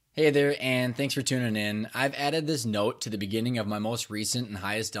Hey there, and thanks for tuning in. I've added this note to the beginning of my most recent and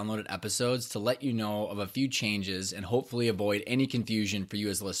highest downloaded episodes to let you know of a few changes and hopefully avoid any confusion for you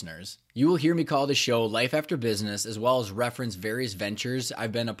as listeners. You will hear me call the show Life After Business, as well as reference various ventures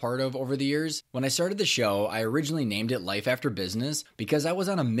I've been a part of over the years. When I started the show, I originally named it Life After Business because I was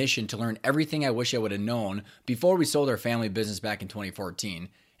on a mission to learn everything I wish I would have known before we sold our family business back in 2014.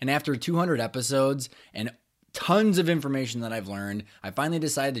 And after 200 episodes and tons of information that I've learned, I finally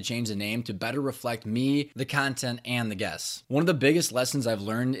decided to change the name to better reflect me, the content, and the guests. One of the biggest lessons I've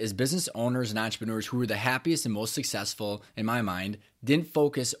learned is business owners and entrepreneurs who were the happiest and most successful, in my mind, didn't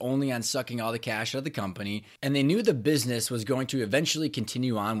focus only on sucking all the cash out of the company, and they knew the business was going to eventually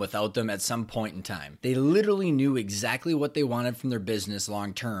continue on without them at some point in time. They literally knew exactly what they wanted from their business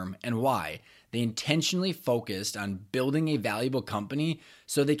long term and why. They intentionally focused on building a valuable company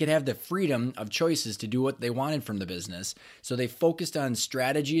so they could have the freedom of choices to do what they wanted from the business. So they focused on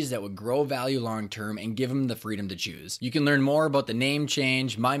strategies that would grow value long term and give them the freedom to choose. You can learn more about the name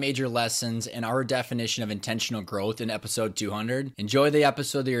change, my major lessons, and our definition of intentional growth in episode 200. Enjoy the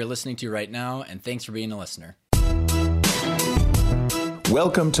episode that you're listening to right now, and thanks for being a listener.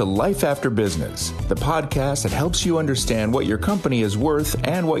 Welcome to Life After Business, the podcast that helps you understand what your company is worth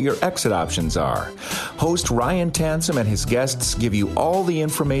and what your exit options are. Host Ryan Tansom and his guests give you all the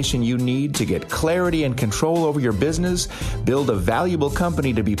information you need to get clarity and control over your business, build a valuable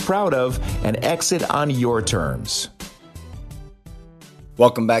company to be proud of, and exit on your terms.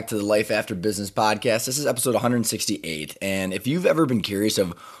 Welcome back to the Life After Business podcast. This is episode 168, and if you've ever been curious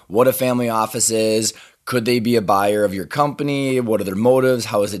of what a family office is, could they be a buyer of your company? What are their motives?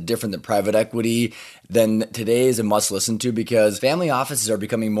 How is it different than private equity? Then today is a must listen to because family offices are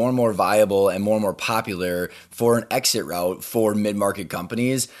becoming more and more viable and more popular for an exit route for mid-market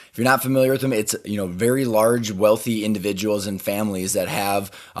companies. If you're not familiar with them, it's very large, wealthy individuals and families that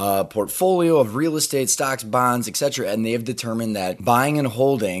have a portfolio of real estate, stocks, bonds, etc. And they have determined that buying and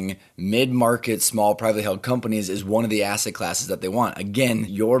holding mid-market, small, privately held companies is one of the asset classes that they want. Again,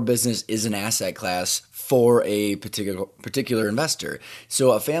 your business is an asset class for a particular investor.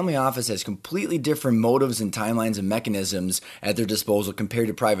 So a family office has completely different motives and timelines and mechanisms at their disposal compared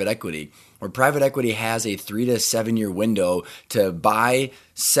to private equity, where private equity has a 3 to 7 year window to buy,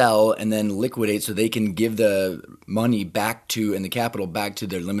 sell, and then liquidate so they can give the money back to and the capital back to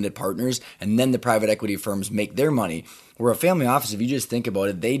their limited partners, and then the private equity firms make their money. Where a family office, if you just think about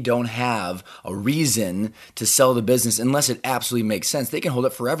it, they don't have a reason to sell the business unless it absolutely makes sense. They can hold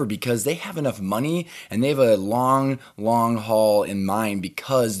it forever because they have enough money and they have a long haul in mind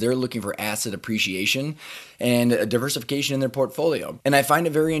because they're looking for asset appreciation and a diversification in their portfolio. And I find it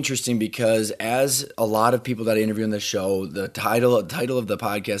very interesting because as a lot of people that I interview on the show, the title of the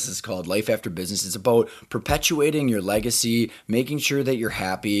podcast is called Life After Business. It's about perpetuating your legacy, making sure that you're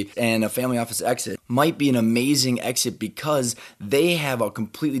happy, and a family office exit might be an amazing exit because they have a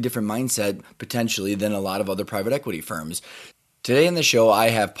completely different mindset potentially than a lot of other private equity firms. Today in the show, I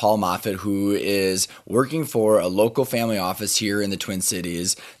have Paul Moffat, who is working for a local family office here in the Twin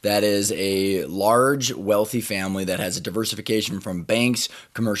Cities that is a large, wealthy family that has a diversification from banks,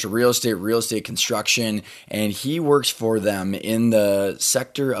 commercial real estate construction, and he works for them in the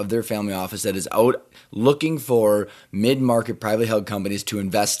sector of their family office that is out looking for mid-market privately held companies to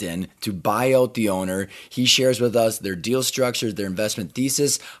invest in, to buy out the owner. He shares with us their deal structures, their investment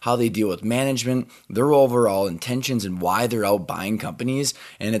thesis, how they deal with management, their overall intentions, and why they're out buying companies.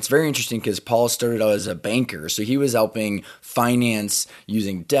 And it's very interesting because Paul started out as a banker, so he was helping finance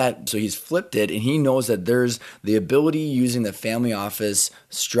using debt. So he's flipped it, and he knows that there's the ability using the family office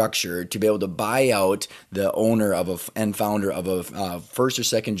structure to be able to buy out the owner of and founder of a first or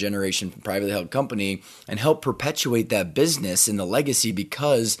second generation privately held company and help perpetuate that business in the legacy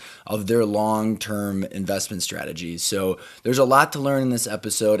because of their long-term investment strategies. So there's a lot to learn in this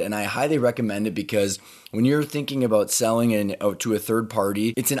episode, and I highly recommend it because when you're thinking about selling to a third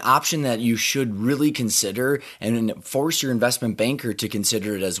party, it's an option that you should really consider and force your investment banker to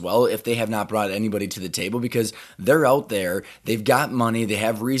consider it as well if they have not brought anybody to the table, because they're out there, they've got money, they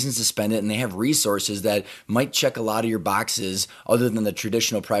have reasons to spend it, and they have resources that might check a lot of your boxes other than the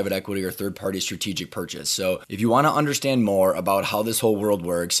traditional private equity or third party strategic purchase. So if you want to understand more about how this whole world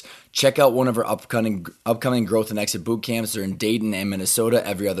works, check out one of our upcoming growth and exit boot camps. They're in Dayton and Minnesota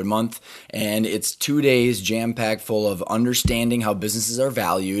every other month, and it's 2 days days jam-packed full of understanding how businesses are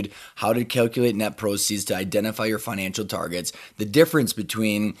valued, how to calculate net proceeds to identify your financial targets, the difference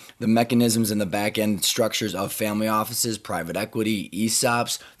between the mechanisms and the back-end structures of family offices, private equity,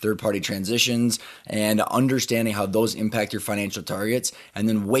 ESOPs, third-party transitions, and understanding how those impact your financial targets, and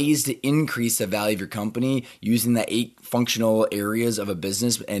then ways to increase the value of your company using the 8 functional areas of a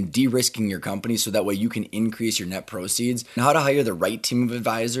business and de-risking your company so that way you can increase your net proceeds, and how to hire the right team of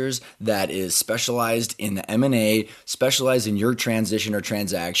advisors that is specialized in the M&A, specialized in your transition or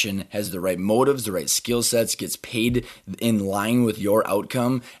transaction, has the right motives, the right skill sets, gets paid in line with your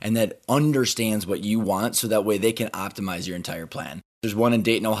outcome, and that understands what you want so that way they can optimize your entire plan. There's one in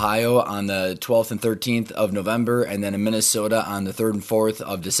Dayton, Ohio on the 12th and 13th of November, and then in Minnesota on the 3rd and 4th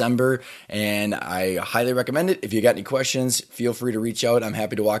of December. And I highly recommend it. If you got any questions, feel free to reach out. I'm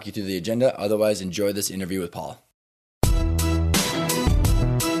happy to walk you through the agenda. Otherwise, enjoy this interview with Paul.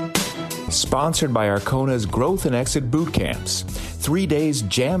 Sponsored by Arcona's Growth and Exit Boot Camps. 3 days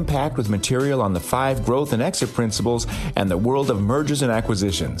jam-packed with material on the 5 growth and exit principles and the world of mergers and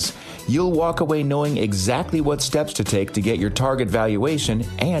acquisitions. You'll walk away knowing exactly what steps to take to get your target valuation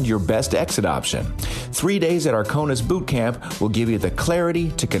and your best exit option. 3 days at Arcona's Boot Camp will give you the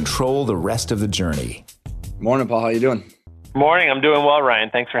clarity to control the rest of the journey. Morning, Paul. How you doing? Morning. I'm doing well, Ryan.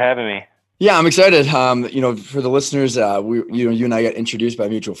 Thanks for having me. Yeah, I'm excited. For the listeners, you and I got introduced by a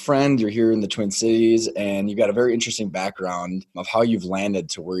mutual friend. You're here in the Twin Cities, and you got a very interesting background of how you've landed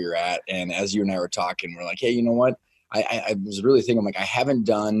to where you're at. And as you and I were talking, we're like, hey, you know what? I was really thinking, like, I haven't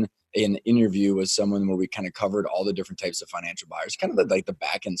done an interview with someone where we kind of covered all the different types of financial buyers, kind of like the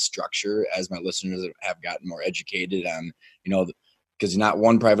back end structure, as my listeners have gotten more educated on, because not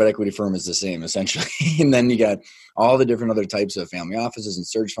one private equity firm is the same essentially. And then you got all the different other types of family offices and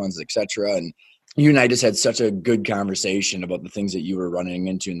search funds, et cetera. And you and I just had such a good conversation about the things that you were running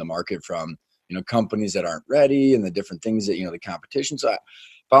into in the market from, companies that aren't ready and the different things that, the competition. So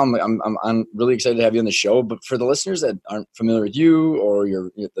I'm really excited to have you on the show, but for the listeners that aren't familiar with you or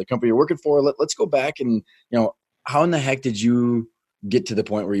the company you're working for, let's go back and, how in the heck did you get to the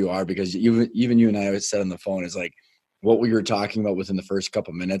point where you are? Because even you and I said on the phone is like, what we were talking about within the first couple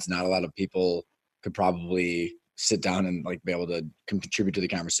of minutes, not a lot of people could probably sit down and be able to contribute to the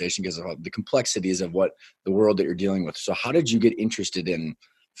conversation because of the complexities of what the world that you're dealing with. So how did you get interested in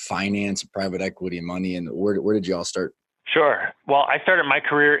finance, private equity, money, and where did you all start? Sure. Well, I started my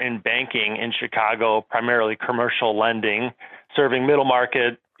career in banking in Chicago, primarily commercial lending, serving middle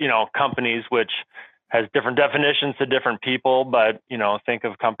market, companies, which has different definitions to different people. But, think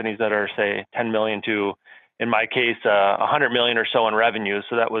of companies that are, say, 10 million to, in my case, 100 million or so in revenue.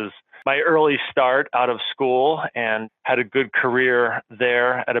 So that was my early start out of school and had a good career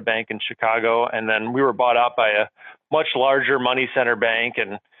there at a bank in Chicago. And then we were bought out by a much larger money center bank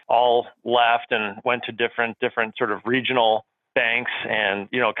and all left and went to different sort of regional banks and,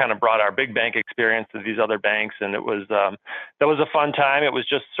 kind of brought our big bank experience to these other banks. And it was, that was a fun time. It was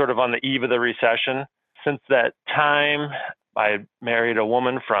just sort of on the eve of the recession. Since that time, I married a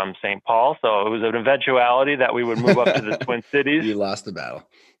woman from St. Paul, so it was an eventuality that we would move up to the Twin Cities. You lost the battle.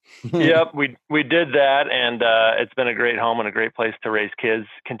 Yep, we did that, and it's been a great home and a great place to raise kids.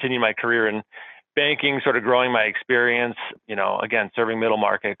 Continue my career in banking, sort of growing my experience. Again, serving middle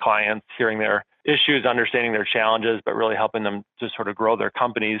market clients, hearing their issues, understanding their challenges, but really helping them to sort of grow their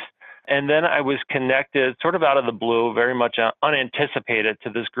companies. And then I was connected sort of out of the blue, very much unanticipated,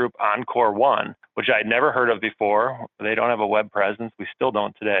 to this group Encore One, which I'd never heard of before. They don't have a web presence. We still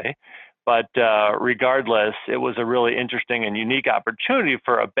don't today. But regardless, it was a really interesting and unique opportunity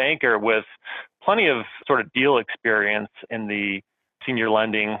for a banker with plenty of sort of deal experience in the senior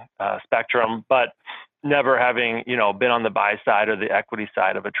lending spectrum, but never having, been on the buy side or the equity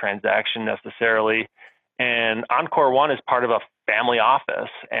side of a transaction necessarily. And Encore One is part of a family office.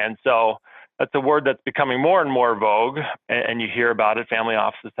 And so that's a word that's becoming more and more vogue. And you hear about it. Family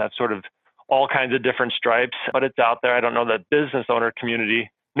offices have sort of all kinds of different stripes, but it's out there. I don't know that business owner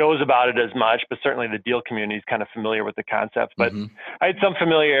community knows about it as much, but certainly the deal community is kind of familiar with the concept. But I had some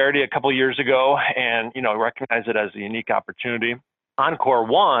familiarity a couple of years ago and, recognized it as a unique opportunity. Encore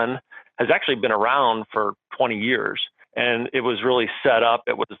One has actually been around for 20 years. And it was really set up.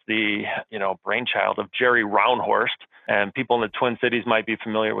 It was the, brainchild of Jerry Roundhorst. And people in the Twin Cities might be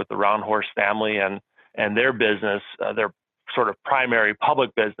familiar with the Roundhorst family and their business, their sort of primary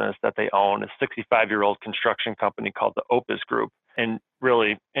public business that they own, a 65-year-old construction company called the Opus Group. And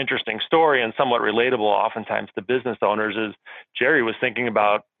really interesting story and somewhat relatable oftentimes to business owners is Jerry was thinking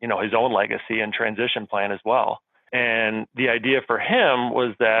about, his own legacy and transition plan as well. And the idea for him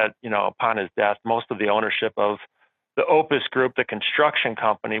was that, upon his death, most of the ownership of the Opus Group, the construction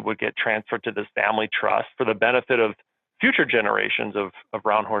company, would get transferred to this family trust for the benefit of future generations of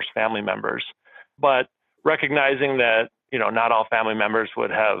Round Horse family members. But recognizing that, not all family members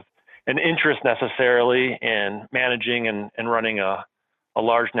would have an interest necessarily in managing and running a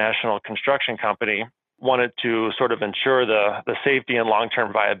large national construction company, wanted to sort of ensure the safety and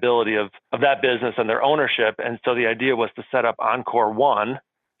long-term viability of that business and their ownership. And so the idea was to set up Encore One,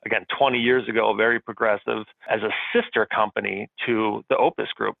 again, 20 years ago, very progressive, as a sister company to the Opus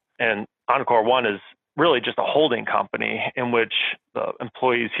Group. And Encore One is really just a holding company in which the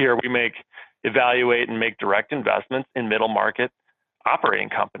employees here, we evaluate and make direct investments in middle market operating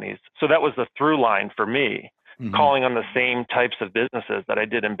companies. So that was the through line for me, calling on the same types of businesses that I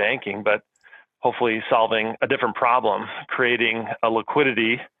did in banking, but hopefully solving a different problem, creating a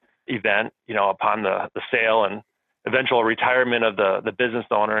liquidity event, upon the sale and eventual retirement of the business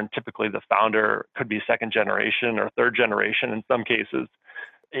owner. And typically the founder could be second generation or third generation in some cases,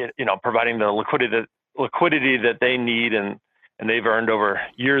 providing the liquidity that they need and they've earned over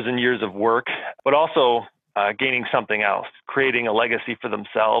years and years of work, but also gaining something else, creating a legacy for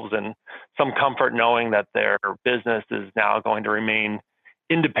themselves and some comfort knowing that their business is now going to remain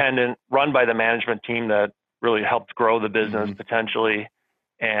independent, run by the management team that really helped grow the business potentially.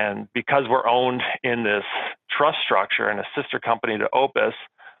 And because we're owned in this trust structure and a sister company to Opus,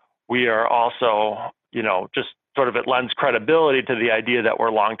 we are also, just sort of, it lends credibility to the idea that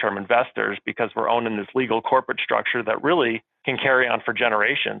we're long-term investors because we're owned in this legal corporate structure that really can carry on for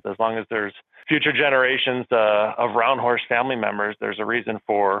generations. As long as there's future generations of Round Horse family members, there's a reason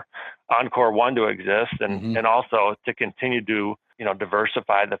for Encore One to exist and also to continue to,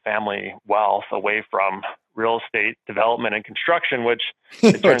 diversify the family wealth away from real estate development and construction, which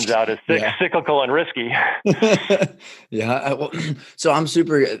it turns out is cyclical and risky. So I'm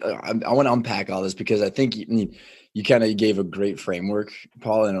super, I want to unpack all this because I think you kind of gave a great framework,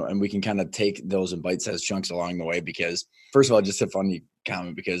 Paul, and we can kind of take those in bite-sized chunks along the way because, first of all, just a funny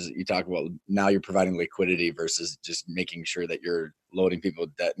comment because you talk about now you're providing liquidity versus just making sure that you're loading people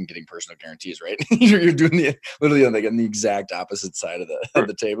with debt and getting personal guarantees, right? You're doing literally on the exact opposite side of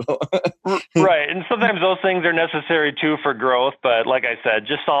the table. Right. And sometimes those things are necessary too for growth. But like I said,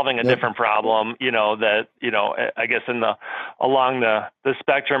 just solving a different problem, I guess along the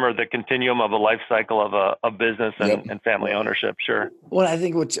spectrum or the continuum of a life cycle of a business and family ownership. Sure. Well, I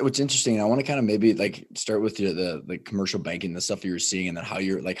think what's interesting, I want to kind of maybe start with the commercial banking, the stuff that you're seeing, and then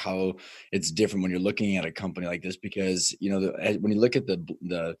how it's different when you're looking at a company like this, because, when you look at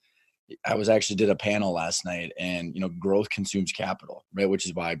I did a panel last night and, growth consumes capital, right? Which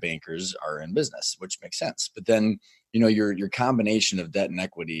is why bankers are in business, which makes sense. But then, your combination of debt and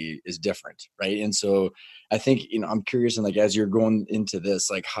equity is different, right? And so I think, I'm curious, and as you're going into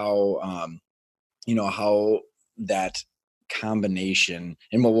this, how, how that combination,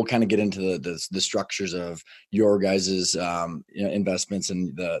 and we'll kind of get into the structures of your guys's investments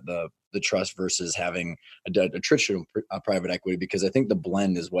and the trust versus having a traditional private equity, because I think the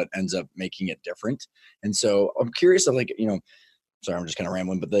blend is what ends up making it different. And so I'm curious of sorry, I'm just kind of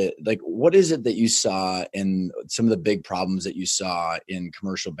rambling, but what is it that you saw in some of the big problems that you saw in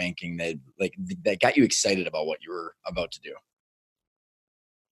commercial banking that got you excited about what you were about to do?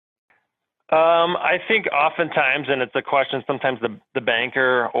 I think oftentimes, and it's a question, sometimes the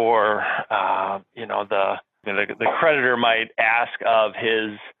banker or, the creditor might ask of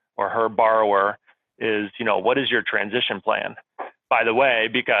his or her borrower is, what is your transition plan? By the way,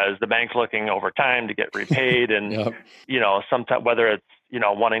 because the bank's looking over time to get repaid and, sometimes whether it's,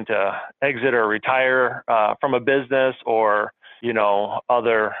 wanting to exit or retire from a business or,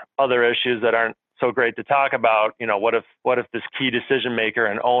 other issues that aren't so great to talk about, what if this key decision maker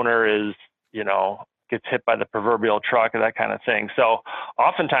and owner is, gets hit by the proverbial truck or that kind of thing. So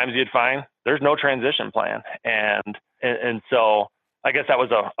oftentimes you'd find there's no transition plan. And so I guess that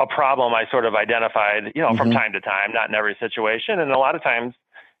was a problem I sort of identified, from time to time, not in every situation. And a lot of times,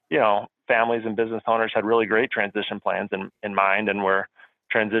 families and business owners had really great transition plans in mind and were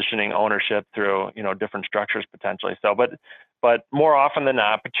transitioning ownership through, different structures potentially. So, but more often than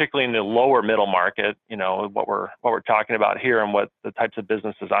not, particularly in the lower middle market, what we're talking about here and what the types of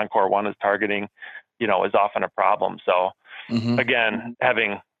businesses Encore One is targeting, is often a problem. So again,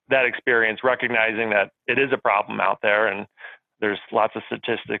 having that experience, recognizing that it is a problem out there and there's lots of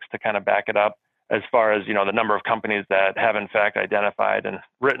statistics to kind of back it up as far as, the number of companies that have in fact identified and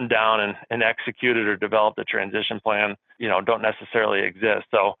written down and executed or developed a transition plan, don't necessarily exist.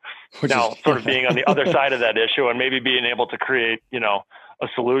 So now sort of being on the other side of that issue and maybe being able to create, a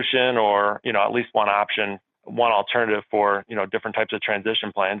solution or, at least one option one alternative for, different types of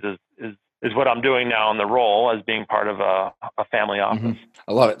transition plans is what I'm doing now in the role as being part of a family office.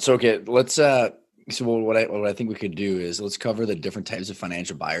 I love it. So, okay, let's, so what I think we could do is let's cover the different types of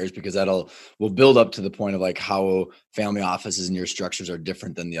financial buyers, because we'll build up to the point of like how family offices and your structures are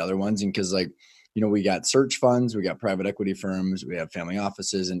different than the other ones. And because we got search funds, we got private equity firms, we have family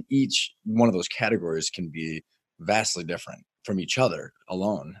offices, and each one of those categories can be vastly different from each other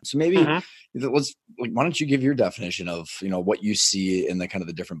alone. So maybe why don't you give your definition of, what you see in the kind of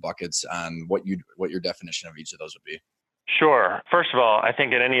the different buckets on what your definition of each of those would be? Sure. First of all, I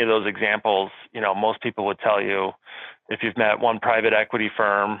think in any of those examples, most people would tell you if you've met one private equity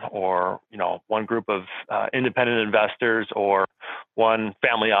firm or, one group of independent investors or one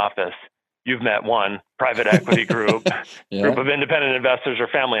family office, you've met one private equity group, group of independent investors or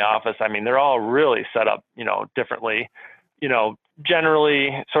family office. I mean, they're all really set up, differently.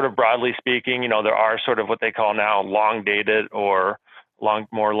 Generally, sort of broadly speaking, there are sort of what they call now long dated or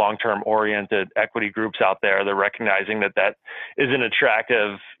more long-term oriented equity groups out there. They're recognizing that is an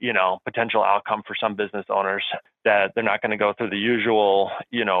attractive, potential outcome for some business owners, that they're not going to go through the usual,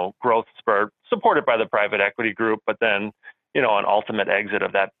 growth spurt supported by the private equity group, but then, an ultimate exit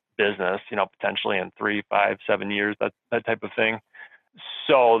of that business, potentially in 3, 5, 7 years, that type of thing.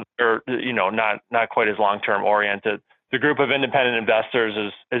 So they're, not quite as long-term oriented. The group of independent investors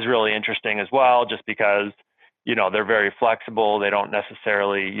is really interesting as well, just because they're very flexible. They don't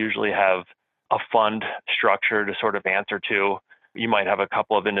necessarily usually have a fund structure to sort of answer to. You might have a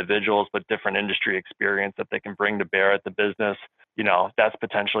couple of individuals, but different industry experience that they can bring to bear at the business. That's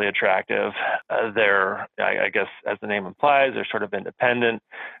potentially attractive. They're, I guess, as the name implies, they're sort of independent.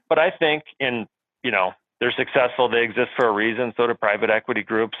 But I think they're successful. They exist for a reason. So do private equity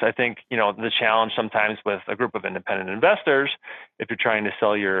groups. I think, the challenge sometimes with a group of independent investors, if you're trying to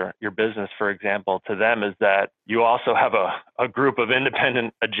sell your business, for example, to them, is that you also have a group of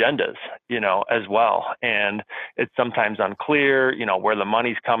independent agendas, as well. And it's sometimes unclear, where the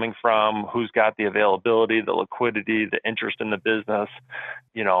money's coming from, who's got the availability, the liquidity, the interest in the business,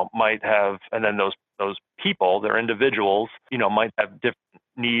 might have, and then those people, they're individuals, might have different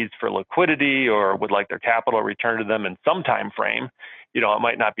needs for liquidity or would like their capital returned to them in some time frame. It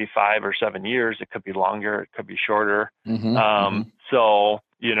might not be 5 or 7 years. It could be longer. It could be shorter. So,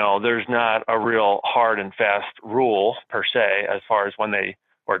 there's not a real hard and fast rule per se as far as when they,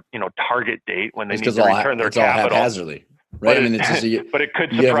 or, target date when they need to return their capital. All haphazardly, But right? but it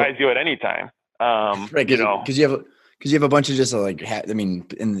could surprise you at any time. Right. Because you have a bunch of just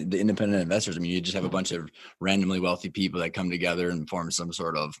in the independent investors, you just have a bunch of randomly wealthy people that come together and form some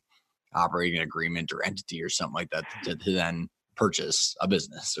sort of operating agreement or entity or something like that to then purchase a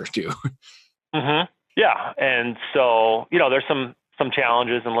business or two. Yeah. And so, there's some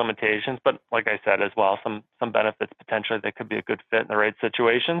challenges and limitations, but like I said as well, some benefits potentially that could be a good fit in the right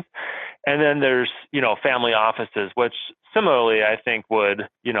situations. And then there's, family offices, which similarly, I think would,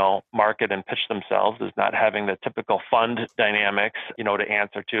 market and pitch themselves as not having the typical fund dynamics, to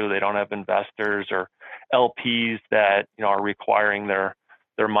answer to. They don't have investors or LPs that, are requiring their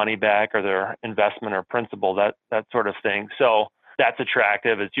money back or their investment or principal, that sort of thing. So that's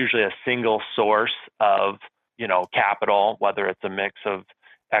attractive. It's usually a single source of, capital, whether it's a mix of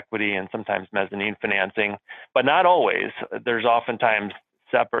equity and sometimes mezzanine financing, but not always. There's oftentimes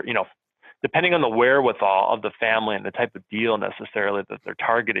separate, depending on the wherewithal of the family and the type of deal necessarily that they're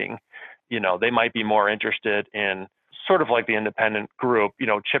targeting, they might be more interested in sort of like the independent group,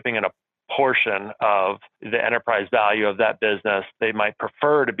 chipping in a portion of the enterprise value of that business. They might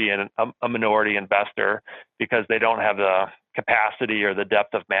prefer to be a minority investor because they don't have the capacity or the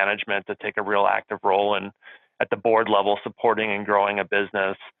depth of management to take a real active role in at the board level supporting and growing a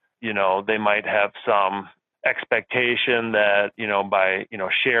business. They might have some expectation that, by,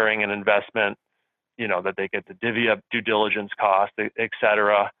 sharing an investment, that they get to divvy up due diligence costs, et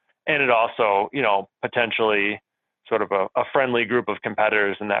cetera. And it also, potentially sort of a friendly group of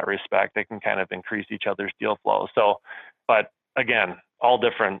competitors in that respect. They can kind of increase each other's deal flow. So, but again, all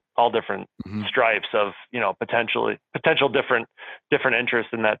different stripes of, potential different interests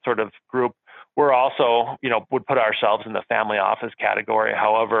in that sort of group. We're also, would put ourselves in the family office category.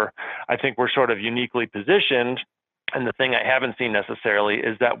 However, I think we're sort of uniquely positioned. And the thing I haven't seen necessarily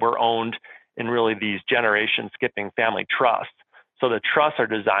is that we're owned in really these generation skipping family trusts. So the trusts are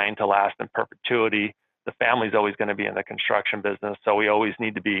designed to last in perpetuity. The family's always going to be in the construction business. So we always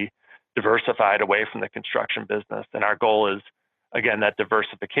need to be diversified away from the construction business. And our goal is, again, that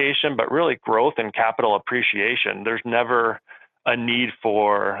diversification, but really growth and capital appreciation. There's never a need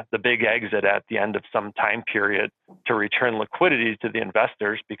for the big exit at the end of some time period to return liquidity to the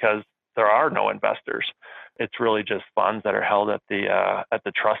investors because there are no investors. It's really just funds that are held at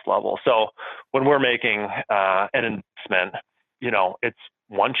the trust level. So when we're making an investment, it's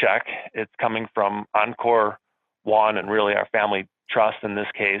one check. It's coming from Encore One and really our family trust in this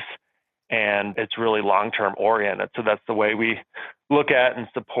case, and it's really long-term oriented. So that's the way we look at and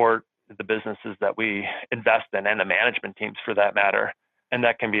support the businesses that we invest in, and the management teams for that matter. And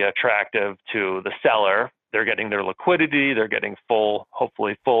that can be attractive to the seller. They're getting their liquidity, they're getting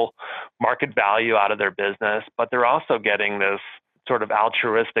hopefully full market value out of their business, but they're also getting this sort of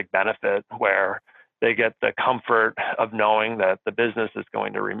altruistic benefit where they get the comfort of knowing that the business is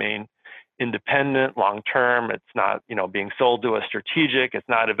going to remain independent long-term. It's not, being sold to a strategic. It's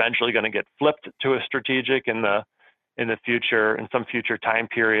not eventually going to get flipped to a strategic in the future, in some future time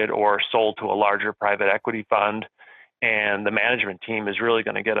period, or sold to a larger private equity fund. And the management team is really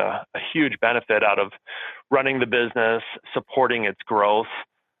going to get a huge benefit out of running the business, supporting its growth.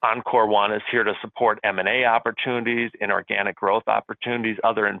 Encore One is here to support M&A opportunities, inorganic growth opportunities,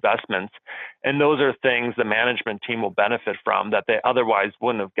 other investments. And those are things the management team will benefit from that they otherwise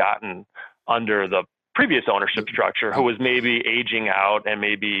wouldn't have gotten under the previous ownership structure, who was maybe aging out and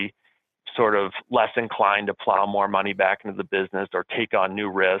maybe sort of less inclined to plow more money back into the business or take on new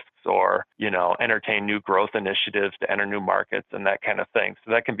risks or, entertain new growth initiatives to enter new markets and that kind of thing.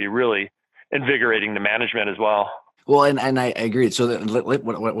 So that can be really invigorating to management as well. Well, and I agree. So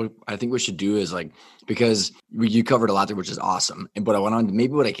what I think we should do is because you covered a lot there, which is awesome. But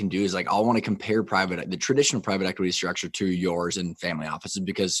what I can do is I'll want to compare the traditional private equity structure to yours and family offices,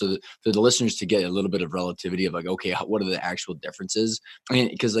 because for the listeners to get a little bit of relativity of okay, what are the actual differences? I mean,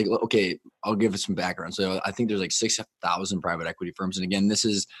 because okay, I'll give us some background. So I think there's 6,000 private equity firms. And again, this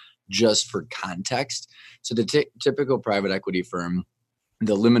is just for context. So the typical private equity firm,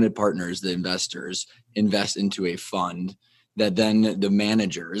 the limited partners, the investors, invest into a fund that then the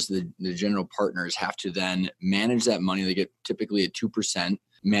managers, the general partners, have to then manage that money. They get typically a 2%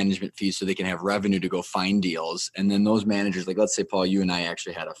 management fee so they can have revenue to go find deals. And then those managers, let's say, Paul, you and I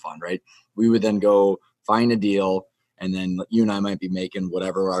actually had a fund, right? We would then go find a deal, and then you and I might be making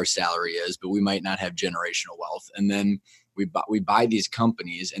whatever our salary is, but we might not have generational wealth. And then we buy these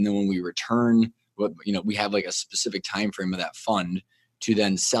companies, and then when we return, we have a specific time frame of that fund to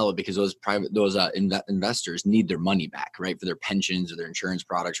then sell it, because those investors need their money back, right, for their pensions or their insurance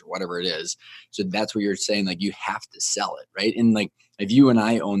products or whatever it is. So that's what you're saying, you have to sell it, right? And if you and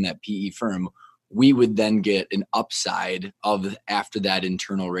I own that PE firm, we would then get an upside of after that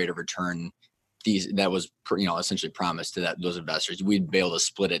internal rate of return that was essentially promised to those investors. We'd be able to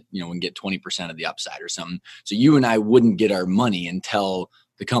split it, and get 20% of the upside or something. So you and I wouldn't get our money until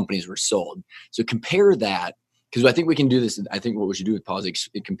the companies were sold. So compare that. Because I think we can do this. I think what we should do with Paul is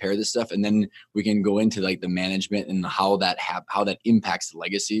compare this stuff, and then we can go into the management and how that impacts the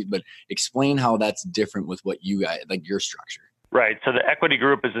legacy. But explain how that's different with what you guys your structure. Right. So the equity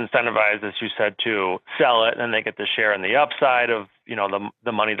group is incentivized, as you said, to sell it, and they get to share in the upside of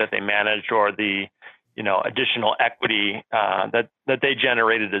the money that they managed, or the additional equity that they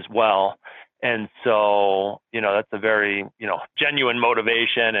generated as well. And so, that's a very, genuine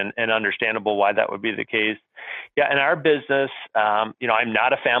motivation and understandable why that would be the case. Yeah. In our business, I'm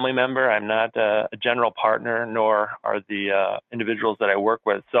not a family member. I'm not a general partner, nor are the individuals that I work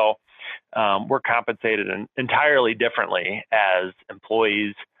with. So we're compensated entirely differently as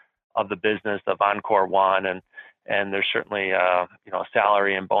employees of the business of Encore One. And there's certainly,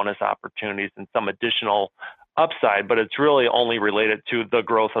 salary and bonus opportunities and some additional upside, but it's really only related to the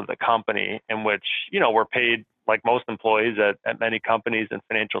growth of the company, in which, we're paid like most employees at many companies and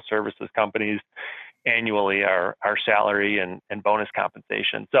financial services companies annually, our salary and bonus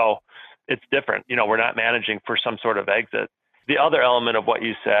compensation. So it's different. We're not managing for some sort of exit. The other element of what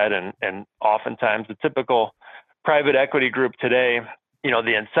you said, and oftentimes the typical private equity group today, the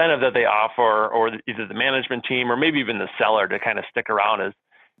incentive that they offer, or either the management team or maybe even the seller to kind of stick around, is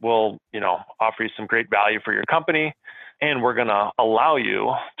we'll, offer you some great value for your company, and we're going to allow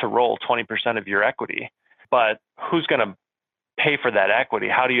you to roll 20% of your equity. But who's going to pay for that equity?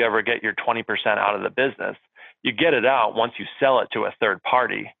 How do you ever get your 20% out of the business? You get it out once you sell it to a third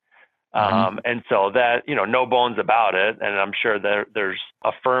party. And so that, no bones about it. And I'm sure there's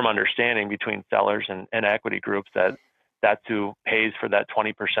a firm understanding between sellers and equity groups that that's who pays for that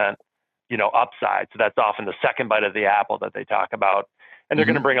 20%, upside. So that's often the second bite of the apple that they talk about. And they're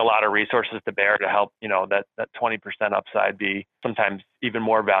going to bring a lot of resources to bear to help, that 20% upside be sometimes even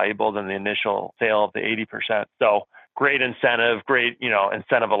more valuable than the initial sale of the 80%. So great incentive, great,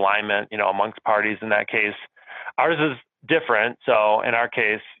 incentive alignment, amongst parties in that case. Ours is different. So in our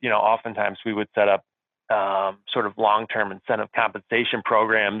case, oftentimes we would set up sort of long-term incentive compensation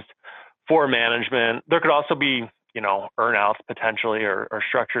programs for management. There could also be, earnouts potentially or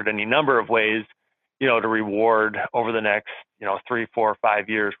structured any number of ways, to reward over the next, 3, 4, 5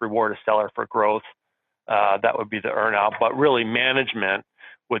 years, reward a seller for growth. That would be the earnout. But really management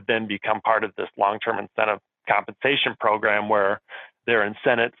would then become part of this long-term incentive compensation program where they're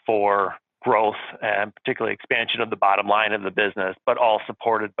incented for growth and particularly expansion of the bottom line of the business, but all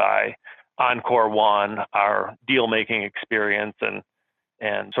supported by Encore One, our deal-making experience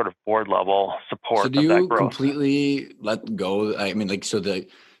and sort of board level support. So do you completely let go? I mean,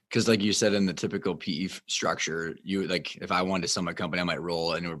 because like you said, in the typical PE structure, you like, if I wanted to sell my company, I might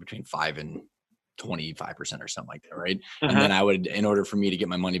roll anywhere between 5 and 25% or something like that, right? Mm-hmm. And then I would, in order for me to get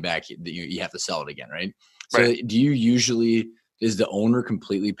my money back, you have to sell it again, right? So right. Do you usually, is the owner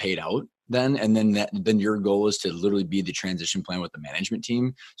completely paid out then? And then your goal is to literally be the transition plan with the management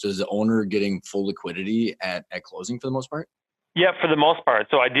team. So is the owner getting full liquidity at closing for the most part? Yeah, for the most part.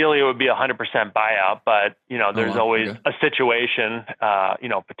 So ideally it would be 100% buyout, but there's always a situation,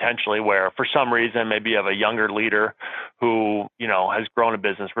 potentially where for some reason, maybe you have a younger leader who, has grown a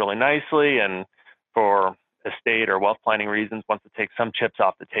business really nicely and for estate or wealth planning reasons wants to take some chips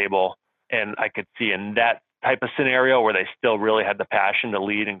off the table. And I could see in that type of scenario where they still really had the passion to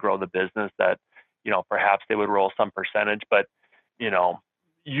lead and grow the business that, perhaps they would roll some percentage, but,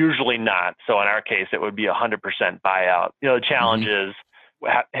 usually not. So in our case, it would be 100% buyout. The challenge is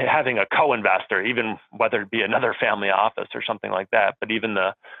having a co-investor, even whether it be another family office or something like that. But even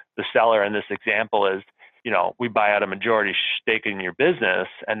the seller in this example is, we buy out a majority stake in your business,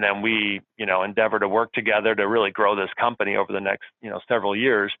 and then we, endeavor to work together to really grow this company over the next, several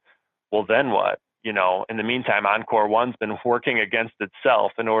years. Well, then what? In the meantime, Encore One's been working against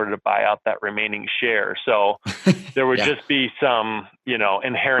itself in order to buy out that remaining share. So there would just be some,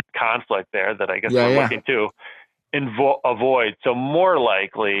 inherent conflict there that I guess we're looking to avoid. So more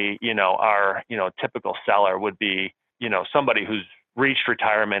likely, our, typical seller would be, somebody who's reached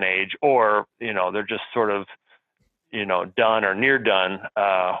retirement age, or, they're just sort of, done or near done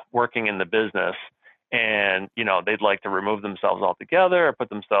working in the business. And, they'd like to remove themselves altogether or put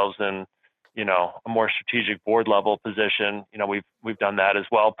themselves in, a more strategic board level position. We've done that as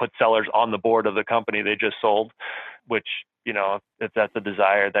well, put sellers on the board of the company they just sold, which, if that's a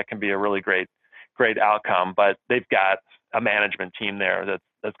desire, that can be a really great outcome, but they've got a management team there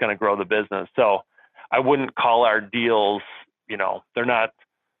that's going to grow the business. So I wouldn't call our deals, there's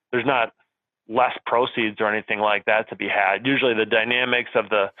not less proceeds or anything like that to be had. Usually the dynamics of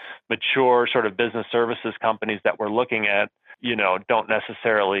the mature sort of business services companies that we're looking at, don't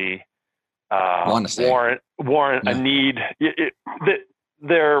necessarily warrant a need.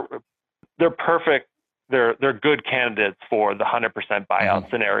 They're perfect. They're good candidates for the 100% buyout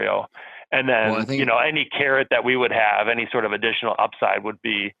scenario. And then, any carrot that we would have, any sort of additional upside would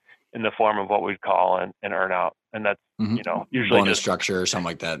be in the form of what we'd call an earnout. And that's, usually bonus structure or something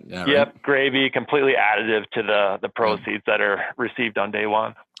like that. Yeah, yep. Right? Gravy, completely additive to the proceeds that are received on day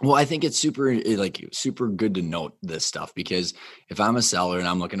one. Well, I think it's super good to note this stuff, because if I'm a seller and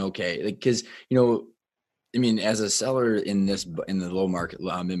I'm looking, because, as a seller in the low market,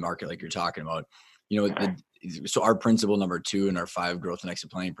 mid market, like you're talking about, so our principle number 2 in our 5 growth and exit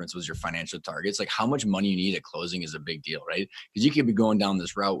planning principles, your financial targets, like how much money you need at closing is a big deal, right? Because you could be going down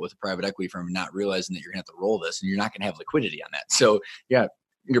this route with a private equity firm, not realizing that you're gonna have to roll this and you're not gonna have liquidity on that. So yeah,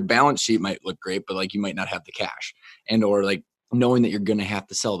 your balance sheet might look great, but like you might not have the cash, and or like knowing that you're going to have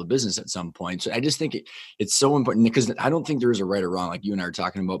to sell the business at some point. So I just think it's so important, because I don't think there is a right or wrong, like you and I were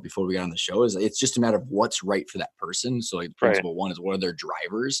talking about before we got on the show. It's just a matter of what's right for that person. So like principle 1 is, what are their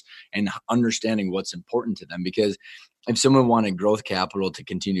drivers, and understanding what's important to them. Because if someone wanted growth capital to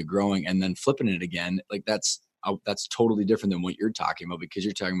continue growing and then flipping it again, like that's totally different than what you're talking about, because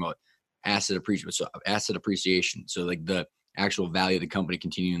you're talking about asset appreciation. So like the actual value of the company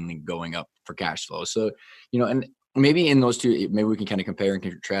continually going up for cash flow. So, and maybe in those two, maybe we can kind of compare and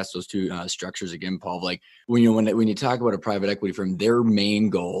contrast those two structures again, Paul. Like when you talk about a private equity firm, their main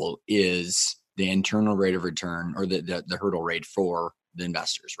goal is the internal rate of return, or the hurdle rate for the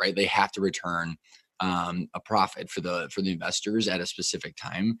investors, right? They have to return a profit for the investors at a specific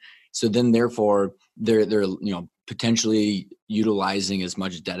time. So then therefore they're potentially utilizing as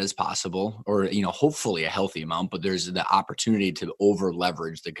much debt as possible, or hopefully a healthy amount, but there's the opportunity to over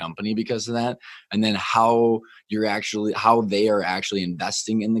leverage the company because of that. And then how they are actually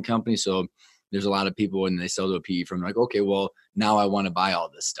investing in the company. So there's a lot of people when they sell to a PE firm, like, okay, well, now I want to buy all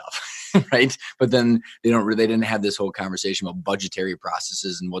this stuff, right? But then they didn't have this whole conversation about budgetary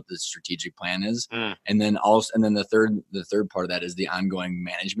processes and what the strategic plan is. And then the third part of that is the ongoing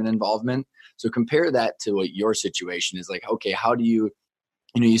management involvement. So compare that to what your situation is like. Okay, how do you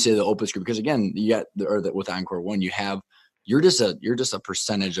you say the Opus Group, because again, with Encore One, you're just a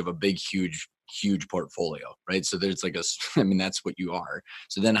percentage of a big, huge portfolio, right? So there's like that's what you are.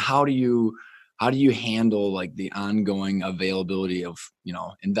 So then how do you handle like the ongoing availability of,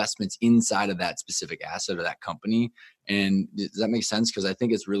 investments inside of that specific asset or that company? And does that make sense? Because I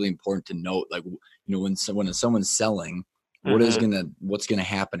think it's really important to note, like, when someone's selling, what's gonna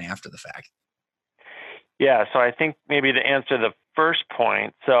happen after the fact? Yeah, so I think maybe to answer the first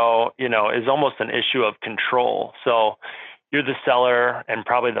point, is almost an issue of control. So you're the seller and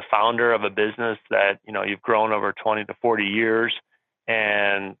probably the founder of a business that, you've grown over 20 to 40 years,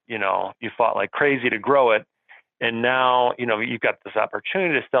 and, you fought like crazy to grow it. And now, you've got this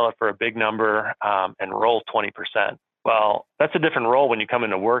opportunity to sell it for a big number, and roll 20%. Well, that's a different role when you come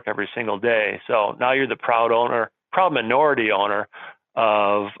into work every single day. So now you're the proud minority owner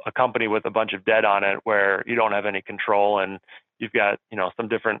of a company with a bunch of debt on it, where you don't have any control, and you've got, some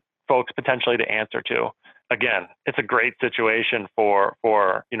different folks potentially to answer to. Again, it's a great situation for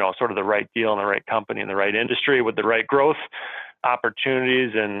sort of the right deal and the right company in the right industry with the right growth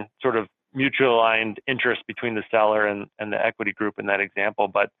opportunities and sort of mutual aligned interest between the seller and the equity group in that example.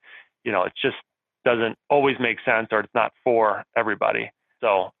 But, it just doesn't always make sense, or it's not for everybody.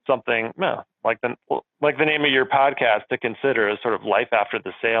 So something like the name of your podcast to consider is sort of life after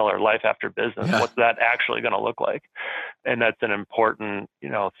the sale or life after business. Yeah. What's that actually going to look like? And that's an important,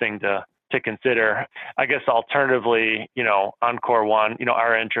 thing to consider. I guess alternatively, Encore One,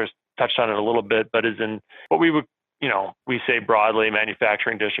 our interest, touched on it a little bit, but is in what we would, we say broadly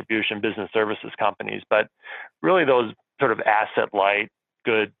manufacturing, distribution, business services companies, but really those sort of asset light,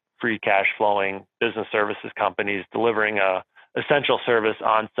 good free cash flowing business services companies delivering a essential service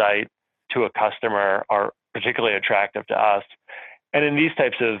on site to a customer are particularly attractive to us. And in these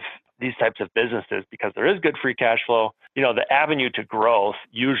types of businesses, because there is good free cash flow, the avenue to growth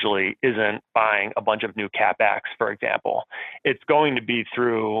usually isn't buying a bunch of new CapEx, for example. It's going to be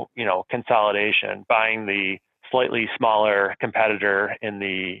through, consolidation, buying the slightly smaller competitor in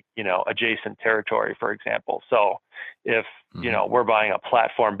the, adjacent territory, for example. So if, we're buying a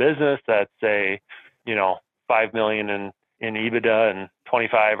platform business that's say, $5 million in EBITDA and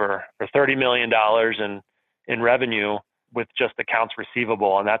 $25 or $30 million in revenue with just accounts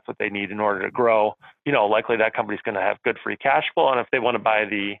receivable, and that's what they need in order to grow, likely that company's going to have good free cash flow. And if they want to buy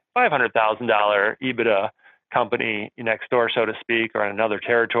the $500,000 EBITDA company next door, so to speak, or in another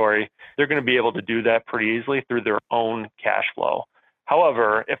territory, they're going to be able to do that pretty easily through their own cash flow.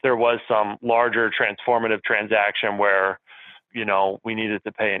 However, if there was some larger transformative transaction where, we needed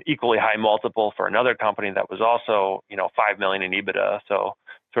to pay an equally high multiple for another company that was also, $5 million in EBITDA, so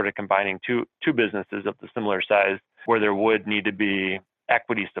sort of combining two businesses of the similar size, where there would need to be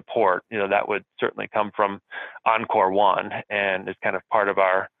equity support, that would certainly come from Encore One, and is kind of part of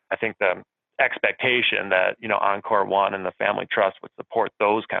our, I think, the expectation that, Encore One and the family trust would support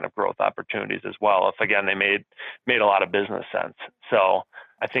those kind of growth opportunities as well, if again they made a lot of business sense. So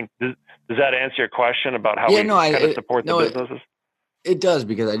I think, does that answer your question about how support the businesses? It does,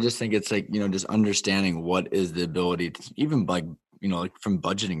 because I just think it's like, just understanding what is the ability to even like from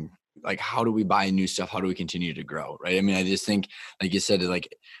budgeting, like how do we buy new stuff? How do we continue to grow? Right. I mean, I just think, like you said,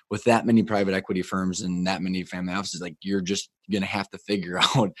 like with that many private equity firms and that many family offices, like you're just going to have to figure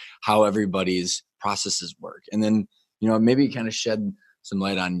out how everybody's processes work. And then, maybe kind of shed some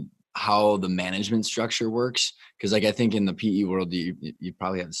light on how the management structure works. Cause like, I think in the PE world, you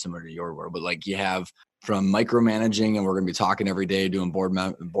probably have similar to your world, but like you have from micromanaging, and we're going to be talking every day, doing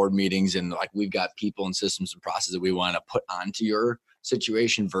board meetings. And like, we've got people and systems and processes that we want to put onto your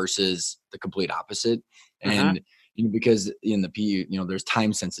situation versus the complete opposite. And, because in the PE, there's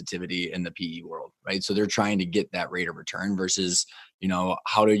time sensitivity in the PE world, right? So they're trying to get that rate of return versus,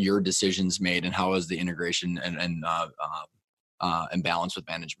 how are your decisions made and how is the integration and balance with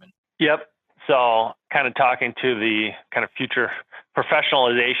management? Yep. So kind of talking to the kind of future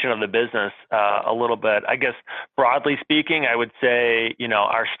professionalization of the business a little bit, I guess, broadly speaking, I would say,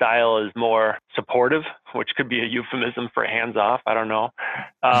 our style is more supportive, which could be a euphemism for hands off. I don't know.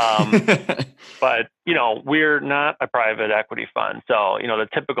 But, we're not a private equity fund. So, the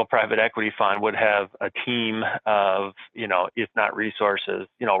typical private equity fund would have a team of, if not resources,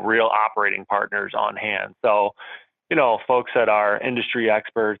 real operating partners on hand. So, folks that are industry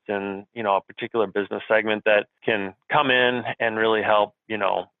experts in, a particular business segment that can come in and really help,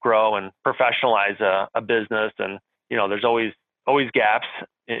 grow and professionalize a business. And, there's always gaps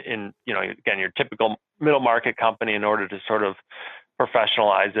in, again, your typical middle market company in order to sort of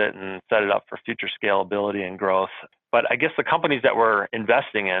professionalize it and set it up for future scalability and growth. But I guess the companies that we're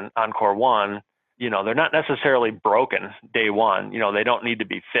investing in, Encore One, they're not necessarily broken day one. They don't need to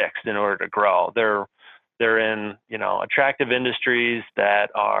be fixed in order to grow. They're in, attractive industries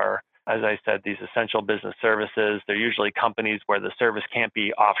that are, as I said, these essential business services. They're usually companies where the service can't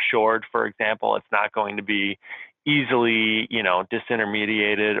be offshored, for example. It's not going to be easily,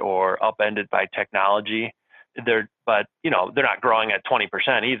 disintermediated or upended by technology. But they're not growing at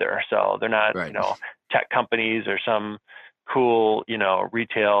 20% either. So they're not, Right. Tech companies or some cool,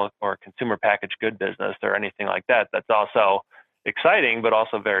 retail or consumer packaged good business or anything like that. That's also exciting, but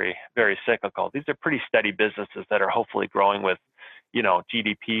also very, very cyclical. These are pretty steady businesses that are hopefully growing with,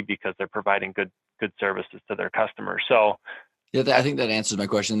 GDP because they're providing good services to their customers. So Yeah, I think that answers my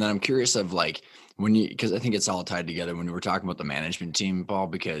question. Then I'm curious of like because I think it's all tied together when we were talking about the management team, Paul,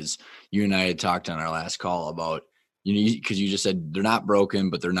 because you and I had talked on our last call about, because you just said they're not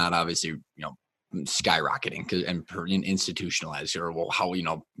broken, but they're not obviously, skyrocketing and institutionalized or how,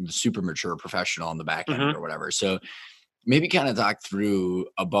 super mature professional on the back end mhm. or whatever. So maybe kind of talk through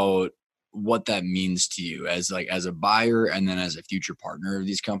about what that means to you as a buyer and then as a future partner of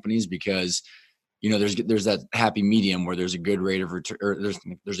these companies, because there's that happy medium where there's a good rate of return, or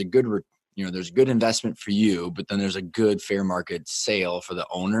there's a good there's good investment for you, but then there's a good fair market sale for the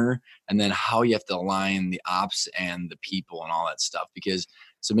owner, and then how you have to align the ops and the people and all that stuff. Because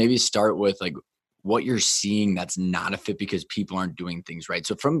so maybe start with like what you're seeing that's not a fit because people aren't doing things right.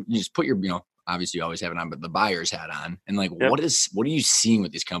 So you just put your obviously you always have it on, but the buyer's hat on, and like Yep. what are you seeing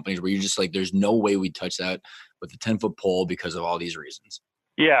with these companies where you're just like there's no way we touch that with a 10-foot pole because of all these reasons.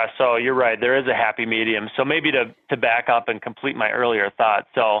 Yeah, so you're right. There is a happy medium. So maybe to back up and complete my earlier thought.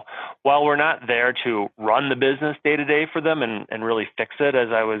 So while we're not there to run the business day to day for them and really fix it, as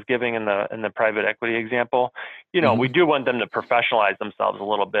I was giving in the private equity example, we do want them to professionalize themselves a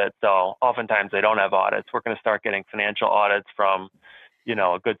little bit. So oftentimes they don't have audits. We're going to start getting financial audits from,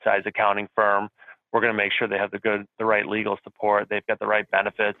 a good size accounting firm. We're going to make sure they have the right legal support. They've got the right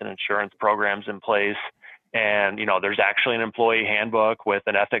benefits and insurance programs in place. And, there's actually an employee handbook with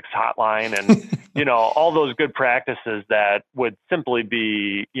an ethics hotline and, all those good practices that would simply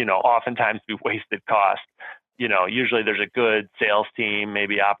be, oftentimes be wasted cost. Usually there's a good sales team,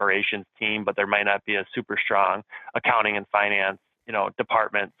 maybe operations team, but there might not be a super strong accounting and finance,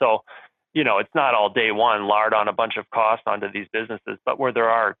 department. So, it's not all day one lard on a bunch of costs onto these businesses, but where there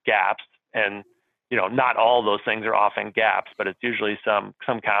are gaps and, not all those things are often gaps, but it's usually some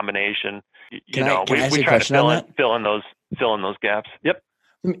combination. Can I ask We a try to question on that? fill in those gaps. Yep.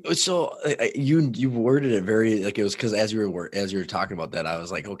 So you worded it very like it was because as you were talking about that, I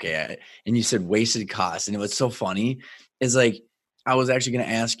was like, okay, and you said wasted costs, and what's so funny is like I was actually going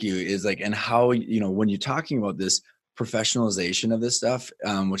to ask you is like, and how when you're talking about this professionalization of this stuff,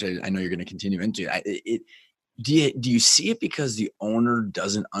 which I know you're going to continue into, do you see it because the owner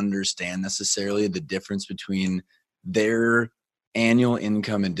doesn't understand necessarily the difference between their annual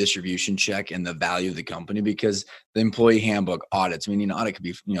income and distribution check and the value of the company? Because the employee handbook audits, audit could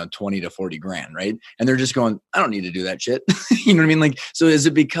be 20 to 40 grand, right? And they're just going, I don't need to do that shit. You know what I mean? Like, so is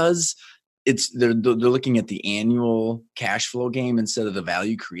it because they're looking at the annual cash flow game instead of the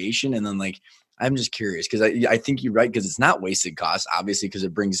value creation? And then like I'm just curious because I think you're right, because it's not wasted costs, obviously, because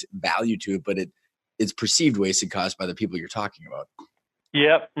it brings value to it, but it's perceived wasted cost by the people you're talking about.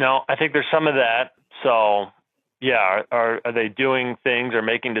 Yep. No, I think there's some of that. So yeah, are they doing things or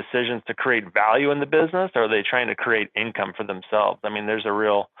making decisions to create value in the business, or are they trying to create income for themselves? There's a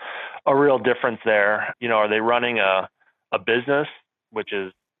real difference there. Are they running a business, which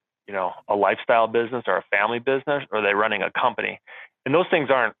is, a lifestyle business or a family business, or are they running a company? And those things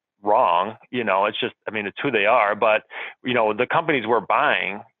aren't wrong. It's just, it's who they are. But, the companies we're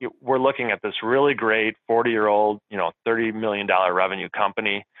buying, we're looking at this really great 40-year-old, $30 million revenue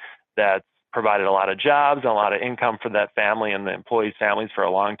company that's provided a lot of jobs and a lot of income for that family and the employees' families for a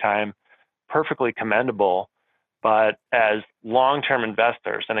long time. Perfectly commendable. But as long-term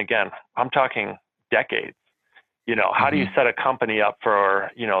investors, and again, I'm talking decades, how do you set a company up for,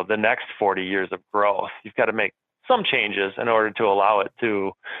 the next 40 years of growth? You've got to make some changes in order to allow it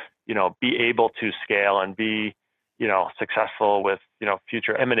to, be able to scale and be, successful with,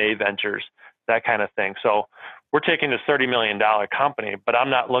 future M&A ventures, that kind of thing. So we're taking this $30 million company, but I'm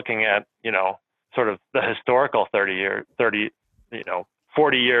not looking at, sort of the historical 40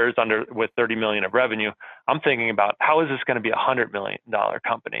 years with 30 million of revenue. I'm thinking about how is this going to be $100 million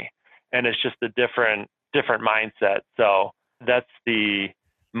company? And it's just a different mindset. So that's the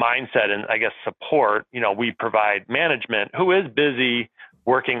mindset and I guess support. We provide management who is busy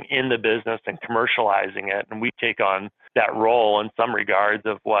working in the business and commercializing it. And we take on that role in some regards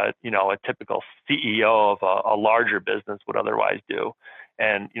of what, a typical CEO of a larger business would otherwise do.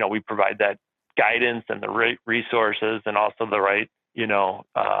 And, we provide that guidance and the right resources and also the right,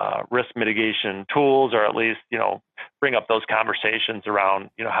 risk mitigation tools, or at least, bring up those conversations around,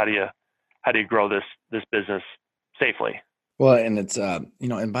 how do you grow this business safely. Well, and it's,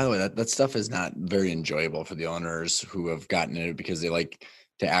 and by the way, that stuff is not very enjoyable for the owners who have gotten it because they like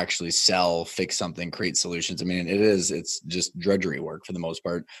to actually sell, fix something, create solutions. I mean, it's just drudgery work for the most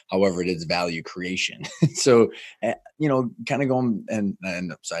part. However, it is value creation. So, kind of going and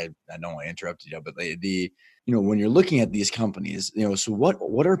sorry, I don't want to interrupt you, but when you're looking at these companies, so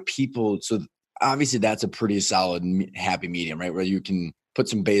what are people, so obviously that's a pretty solid, happy medium, right? Where you can put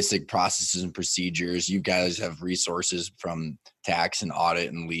some basic processes and procedures. You guys have resources from tax and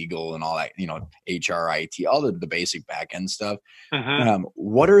audit and legal and all that, HR, IT, all the basic back end stuff. Mm-hmm.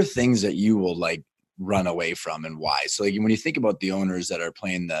 What are things that you will like run away from and why? So like when you think about the owners that are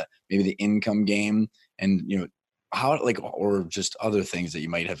playing maybe the income game and, how or just other things that you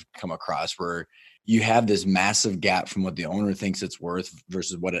might have come across where you have this massive gap from what the owner thinks it's worth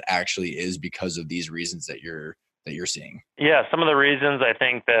versus what it actually is because of these reasons that you're seeing? Yeah, some of the reasons I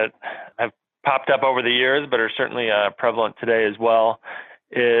think that have popped up over the years, but are certainly prevalent today as well,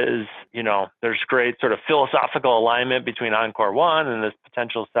 is, there's great sort of philosophical alignment between Encore One and this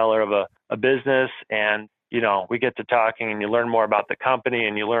potential seller of a business. And, we get to talking and you learn more about the company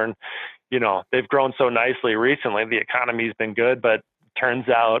and you learn, they've grown so nicely recently. The economy's been good, but turns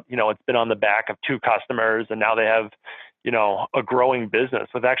out, it's been on the back of 2 customers and now they have a growing business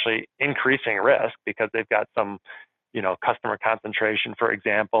with actually increasing risk because they've got some, customer concentration, for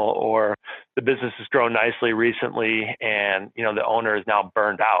example, or the business has grown nicely recently and, the owner is now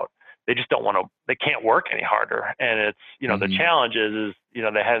burned out. They just they can't work any harder. And it's, the challenge is,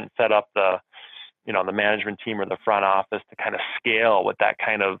 they hadn't set up the management team or the front office to kind of scale with that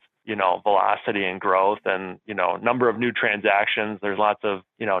kind of, velocity and growth and, number of new transactions. There's lots of,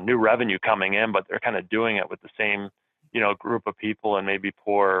 new revenue coming in, but they're kind of doing it with the same group of people and maybe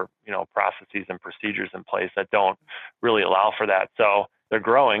poor, processes and procedures in place that don't really allow for that. So they're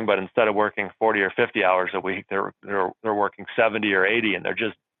growing, but instead of working 40 or 50 hours a week, they're working 70 or 80 and they're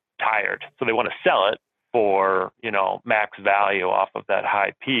just tired. So they want to sell it for, max value off of that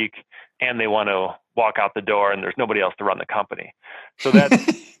high peak. And they want to walk out the door and there's nobody else to run the company. So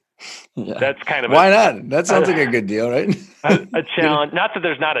that's, yeah. That's kind of why not? That sounds like a good deal, right? a challenge. Not that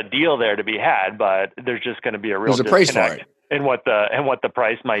there's not a deal there to be had, but there's just going to be a real price for it, in what the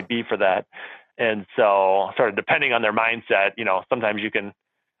price might be for that. And so, sort of depending on their mindset, sometimes you can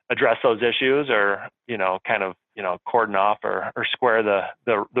address those issues, or kind of cordon off or square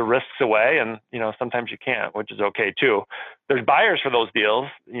the risks away, and sometimes you can't, which is okay too. There's buyers for those deals.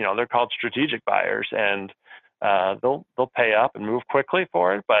 They're called strategic buyers, and they'll pay up and move quickly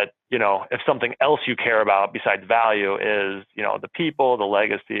for it. But, if something else you care about besides value is, the people, the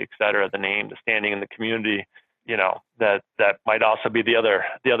legacy, et cetera, the name, the standing in the community, that might also be the other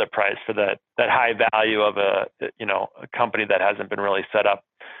price for that high value of a company that hasn't been really set up,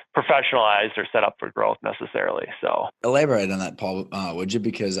 professionalized or set up for growth necessarily. So elaborate on that, Paul, would you?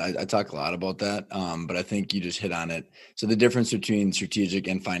 Because I talk a lot about that, but I think you just hit on it. So the difference between strategic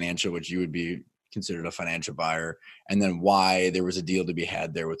and financial, which you would be considered a financial buyer, and then why there was a deal to be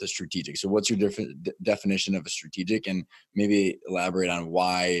had there with a strategic. So what's your different definition of a strategic, and maybe elaborate on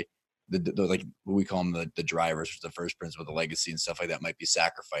why the like we call them the drivers, the first principle, the legacy and stuff like that might be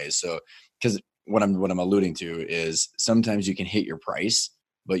sacrificed. So because what I'm alluding to is sometimes you can hit your price,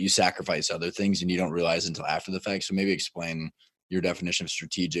 but you sacrifice other things and you don't realize until after the fact. So maybe explain your definition of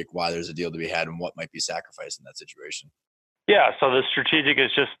strategic, why there's a deal to be had and what might be sacrificed in that situation. Yeah, so the strategic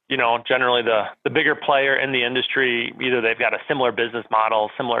is just, generally the bigger player in the industry. Either they've got a similar business model,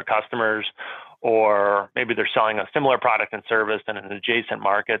 similar customers, or maybe they're selling a similar product and service in an adjacent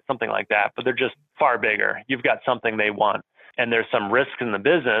market, something like that, but they're just far bigger. You've got something they want, and there's some risk in the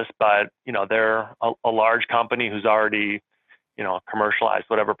business, but, they're a large company who's already, commercialized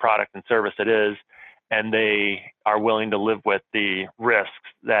whatever product and service it is, and they are willing to live with the risks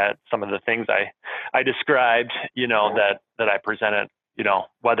that some of the things I described, that I presented,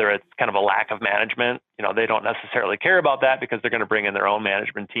 whether it's kind of a lack of management, they don't necessarily care about that because they're going to bring in their own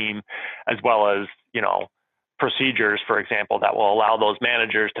management team, as well as, procedures, for example, that will allow those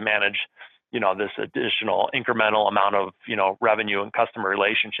managers to manage, this additional incremental amount of, revenue and customer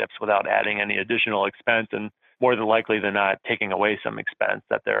relationships without adding any additional expense, and more than likely they're not taking away some expense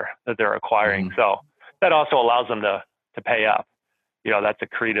that they're acquiring. Mm-hmm. So that also allows them to pay up. That's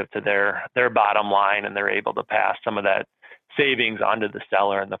accretive to their bottom line, and they're able to pass some of that savings onto the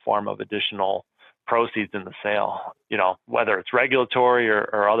seller in the form of additional proceeds in the sale, whether it's regulatory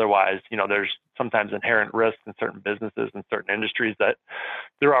or otherwise. There's sometimes inherent risks in certain businesses and certain industries that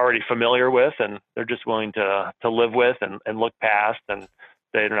they're already familiar with, and they're just willing to live with and look past, and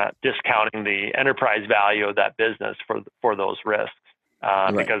they're not discounting the enterprise value of that business for those risks.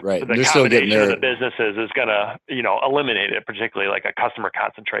 Because the combination of the businesses is going to, eliminate it, particularly like a customer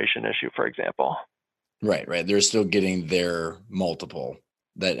concentration issue, for example. Right. They're still getting their multiple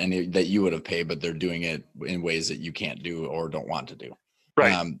that you would have paid, but they're doing it in ways that you can't do or don't want to do.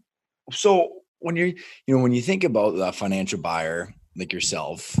 Right. So when when you think about a financial buyer like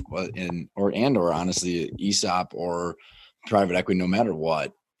yourself, or honestly ESOP or private equity, no matter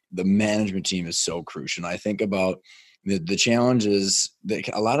what, the management team is so crucial. And I think about the challenges that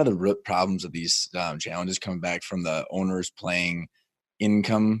a lot of the root problems of these challenges come back from the owners playing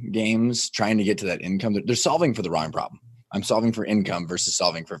income games, trying to get to that income. They're solving for the wrong problem. I'm solving for income versus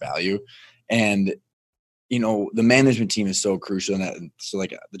solving for value. And, the management team is so crucial in that. So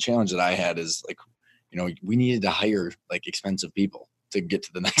like the challenge that I had is like, we needed to hire like expensive people to get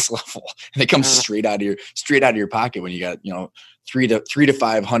to the next level. And they come straight out of your pocket when you got, $300 to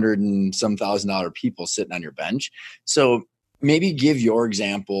 $500 and some $1,000 people sitting on your bench. So maybe give your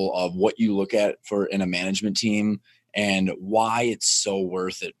example of what you look at for in a management team and why it's so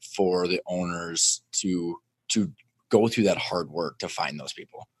worth it for the owners to go through that hard work to find those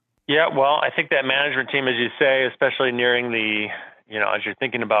people. Yeah, well, I think that management team, as you say, especially nearing the, as you're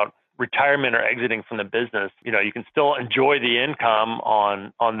thinking about retirement or exiting from the business, you can still enjoy the income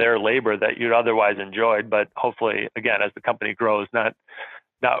on their labor that you'd otherwise enjoyed, but hopefully, again, as the company grows, not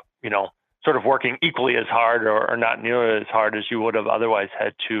sort of working equally as hard or not nearly as hard as you would have otherwise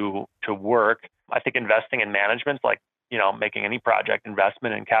had to work. I think investing in management, like, making any project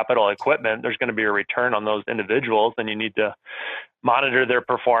investment in capital equipment, there's going to be a return on those individuals, and you need to monitor their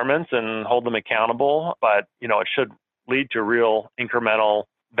performance and hold them accountable. But, it should lead to real incremental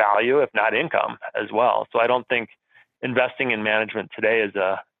value, if not income as well. So I don't think investing in management today is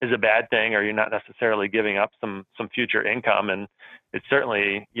a bad thing, or you're not necessarily giving up some future income. And it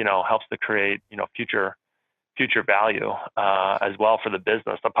certainly, helps to create, future value as well for the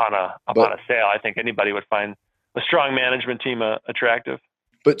business upon a sale. I think anybody would find a strong management team attractive.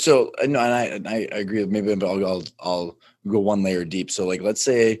 But so no, and I agree. Maybe I'll go one layer deep. So like, let's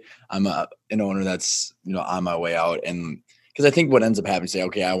say I'm an owner that's on my way out, and because I think what ends up happening is say,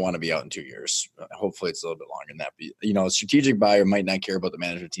 okay, I want to be out in 2 years. Hopefully it's a little bit longer than that. But a strategic buyer might not care about the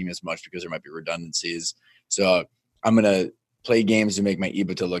management team as much because there might be redundancies. So I'm gonna play games to make my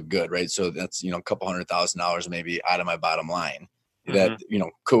EBITDA look good, right? So that's a couple $100,000 maybe out of my bottom line. That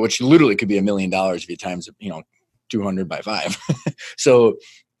which literally could be $1 million if you times 200 by 5. So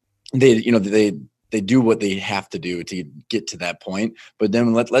they do what they have to do to get to that point. But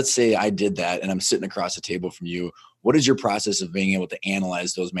then let's say I did that and I'm sitting across the table from you. What is your process of being able to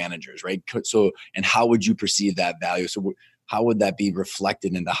analyze those managers, right? So, and how would you perceive that value? So how would that be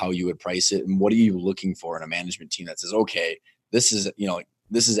reflected into how you would price it? And what are you looking for in a management team that says, okay, this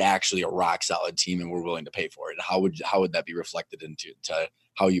is actually a rock solid team and we're willing to pay for it? And how would that be reflected into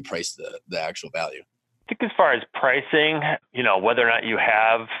how you price the actual value? I think as far as pricing, whether or not you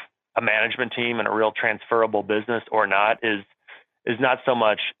have a management team and a real transferable business or not is not so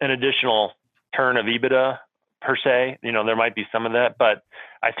much an additional turn of EBITDA per se. There might be some of that, but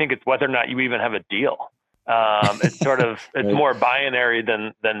I think it's whether or not you even have a deal. It's it's more binary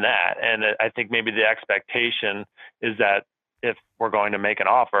than that. And I think maybe the expectation is that if we're going to make an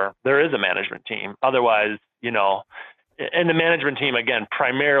offer, there is a management team. Otherwise, and the management team, again,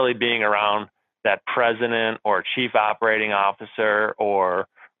 primarily being around that president or chief operating officer or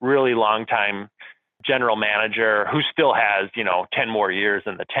really long time general manager who still has, 10 more years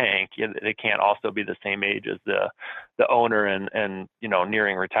in the tank. They can't also be the same age as the owner and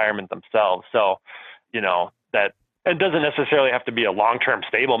nearing retirement themselves. So, that it doesn't necessarily have to be a long-term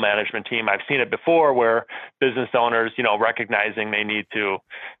stable management team. I've seen it before where business owners, recognizing they need to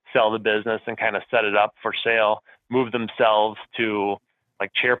sell the business and kind of set it up for sale, move themselves to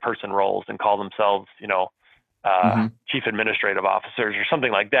like chairperson roles and call themselves, chief administrative officers or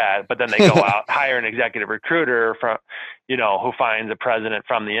something like that. But then they go out, hire an executive recruiter from, who finds a president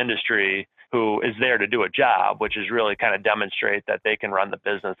from the industry who is there to do a job, which is really kind of demonstrate that they can run the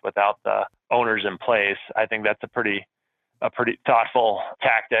business without the owners in place. I think that's a pretty thoughtful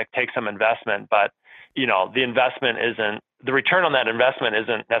tactic, take some investment, but the return on that investment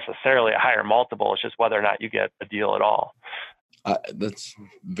isn't necessarily a higher multiple. It's just whether or not you get a deal at all. That's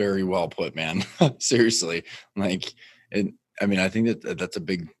very well put, man. Seriously. I think that's a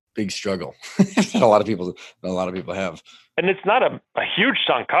big struggle that a lot of people have. And it's not a huge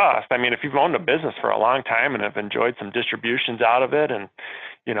sunk cost. I mean, if you've owned a business for a long time and have enjoyed some distributions out of it and,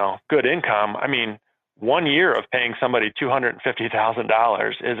 good income, I mean, 1 year of paying somebody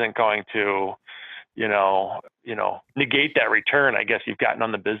 $250,000 isn't going to, negate that return, I guess, you've gotten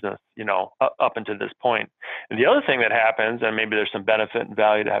on the business, up until this point. And the other thing that happens, and maybe there's some benefit and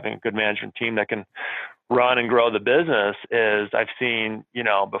value to having a good management team that can run and grow the business, is I've seen,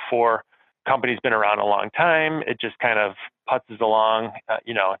 before company's been around a long time, it just kind of putzes along,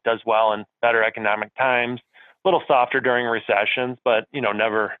 it does well in better economic times, a little softer during recessions, but,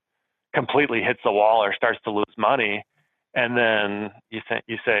 never completely hits the wall or starts to lose money. And then you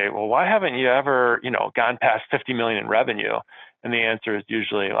say, well, why haven't you ever, gone past 50 million in revenue? And the answer is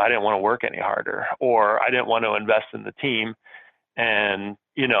usually, I didn't want to work any harder, or I didn't want to invest in the team. And,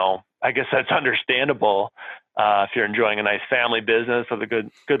 I guess that's understandable if you're enjoying a nice family business with a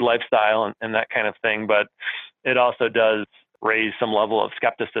good lifestyle and that kind of thing. But it also does raise some level of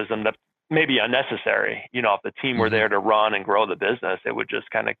skepticism that may be unnecessary. If the team were there to run and grow the business, it would just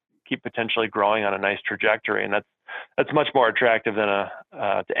kind of keep potentially growing on a nice trajectory. And that's much more attractive than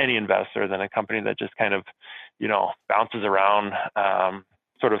to any investor than a company that just kind of, bounces around,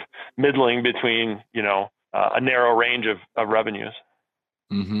 sort of middling between, a narrow range of revenues.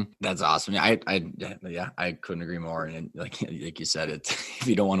 That's awesome. I couldn't agree more. And like you said, if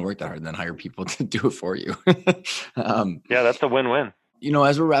you don't want to work that hard, then hire people to do it for you. Yeah, that's a win-win.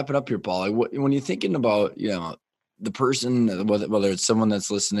 As we're wrapping up here, Paul, when you're thinking about, the person, whether it's someone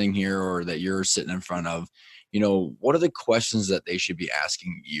that's listening here or that you're sitting in front of, what are the questions that they should be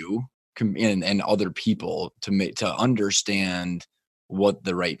asking you and other people to understand what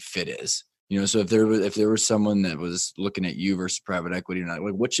the right fit is? So if there was someone that was looking at you versus private equity, like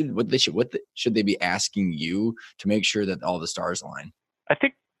what should they be asking you to make sure that all the stars align? I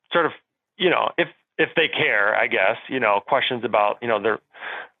think sort of, if they care, I guess, questions about,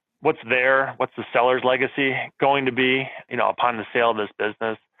 what's the seller's legacy going to be, upon the sale of this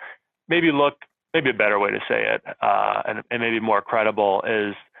business. Maybe a better way to say it, and maybe more credible,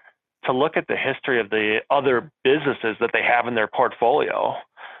 is to look at the history of the other businesses that they have in their portfolio.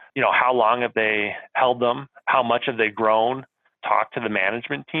 How long have they held them? How much have they grown? Talk to the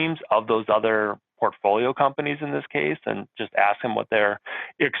management teams of those other portfolio companies in this case, and just ask them what their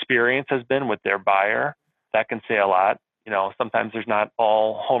experience has been with their buyer. That can say a lot. Sometimes there's not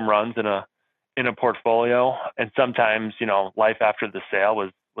all home runs in a portfolio, and sometimes, life after the sale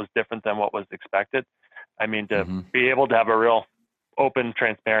was different than what was expected. I mean, to be able to have a real open,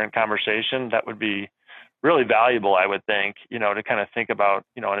 transparent conversation, that would be really valuable, I would think, to kind of think about,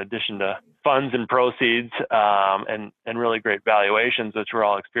 in addition to funds and proceeds, and really great valuations, which we're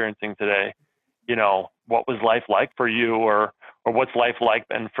all experiencing today, what was life like for you, or what's life like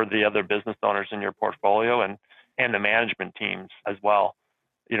been for the other business owners in your portfolio and the management teams as well.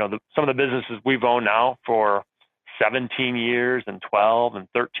 Some of the businesses we've owned now for 17 years and 12 and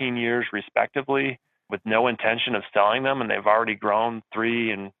 13 years respectively, with no intention of selling them, and they've already grown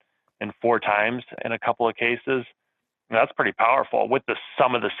 3 and 4 times in a couple of cases. And that's pretty powerful, with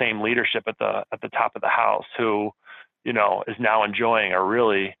some of the same leadership at the top of the house, who, is now enjoying a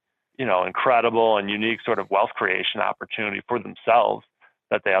really, incredible and unique sort of wealth creation opportunity for themselves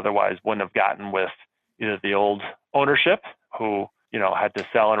that they otherwise wouldn't have gotten with either the old ownership, who, had to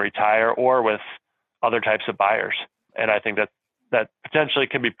sell and retire, or with other types of buyers. And I think that potentially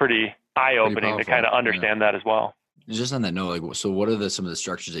can be pretty eye-opening to kind of understand that as well. Just on that note, like, so what are some of the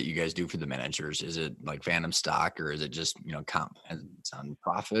structures that you guys do for the managers? Is it like phantom stock, or is it just, comp on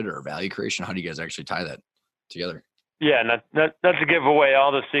profit or value creation? How do you guys actually tie that together? Yeah, not to give away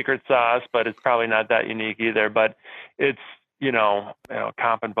all the secret sauce, but it's probably not that unique either. But it's,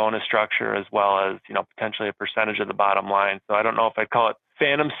 comp and bonus structure, as well as, potentially a percentage of the bottom line. So I don't know if I'd call it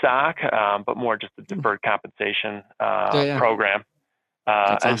phantom stock, but more just a deferred compensation program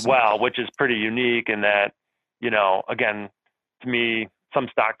as well, which is pretty unique in that, again, to me, some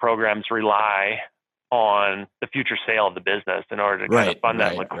stock programs rely on the future sale of the business in order to kind of fund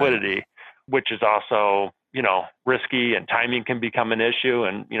that liquidity, which is also, risky, and timing can become an issue.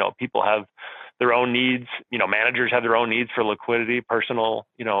 And, people have their own needs, managers have their own needs for liquidity, personal,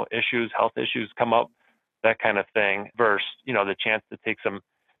 issues, health issues come up, that kind of thing, versus, the chance to take some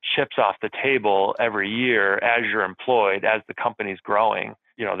chips off the table every year as you're employed, as the company's growing.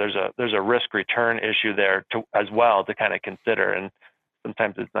 There's a risk return issue there as well to kind of consider. And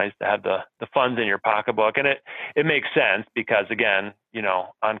sometimes it's nice to have the funds in your pocketbook. And it makes sense because, again,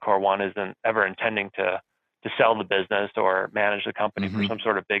 Encore One isn't ever intending to sell the business or manage the company for some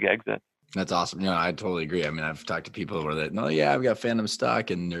sort of big exit. That's awesome. I totally agree. I mean, I've talked to people where I've got phantom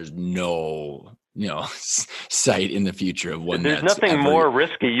stock, and there's no sight in the future of when there's nothing more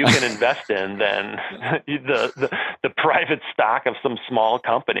risky you can invest in than the private stock of some small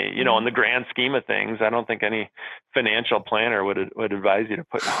company. In the grand scheme of things, I don't think any financial planner would advise you to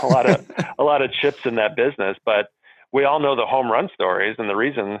put a lot of chips in that business. But we all know the home run stories, and the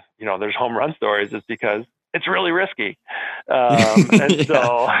reason there's home run stories is because it's really risky. And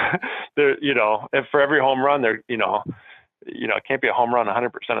so there, if for every home run there, it can't be a home run 100%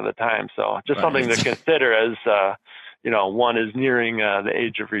 of the time. So just something to consider as, one is nearing the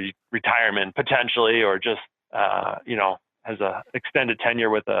age of retirement potentially, or just, has a extended tenure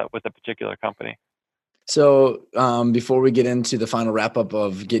with a particular company. So before we get into the final wrap up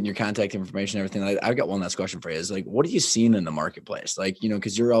of getting your contact information and everything, I've got one last question for you. Is like, what are you seeing in the marketplace? Like,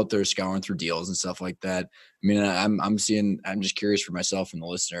 because you're out there scouring through deals and stuff like that. I mean, I'm just curious for myself and the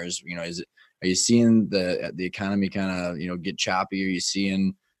listeners, are you seeing the economy kind of, get choppy? Are you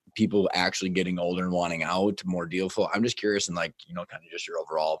seeing people actually getting older and wanting out, more deal flow? I'm just curious and kind of just your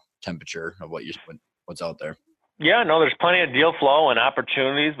overall temperature of what's out there. Yeah, no, there's plenty of deal flow and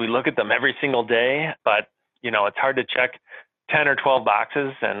opportunities. We look at them every single day, but, it's hard to check 10 or 12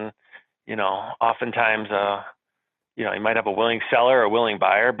 boxes. And, oftentimes, you might have a willing seller or a willing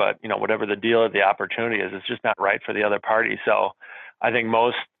buyer, but, whatever the deal or the opportunity is, it's just not right for the other party. So I think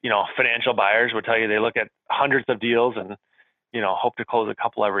most, financial buyers would tell you they look at hundreds of deals and, hope to close a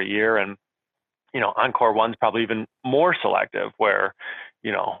couple every year. And, Encore One's probably even more selective where,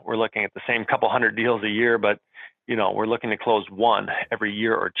 we're looking at the same couple hundred deals a year, but, we're looking to close one every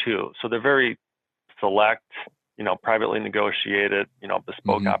year or two. So they're very select, privately negotiated,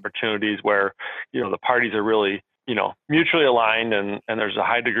 bespoke opportunities where, the parties are really, mutually aligned and there's a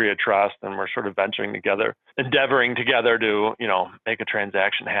high degree of trust, and we're sort of venturing together, endeavoring together to, make a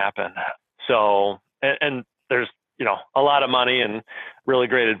transaction happen. So, and there's, a lot of money and really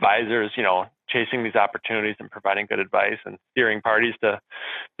great advisors, chasing these opportunities and providing good advice and steering parties to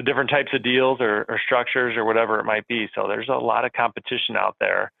the different types of deals or structures or whatever it might be. So there's a lot of competition out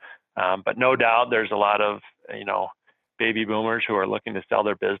there. But no doubt there's a lot of, baby boomers who are looking to sell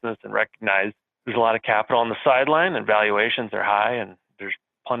their business and recognize there's a lot of capital on the sideline and valuations are high and there's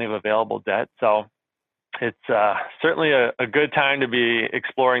plenty of available debt. So it's certainly a good time to be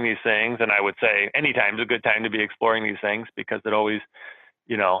exploring these things. And I would say anytime is a good time to be exploring these things because it always,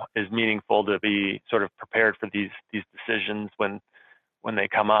 is meaningful to be sort of prepared for these decisions when they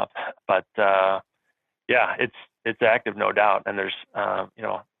come up. But yeah, it's active, no doubt. And there's,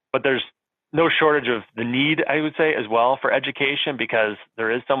 but there's no shortage of the need, I would say, as well for education because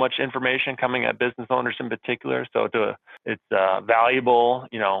there is so much information coming at business owners in particular. So it's valuable,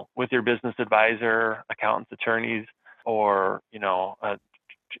 with your business advisor, accountants, attorneys, or,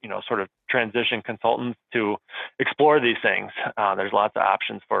 sort of transition consultants to explore these things. There's lots of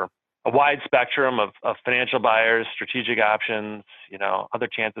options for a wide spectrum of financial buyers, strategic options, other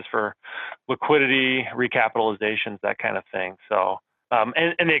chances for liquidity, recapitalizations, that kind of thing. So, and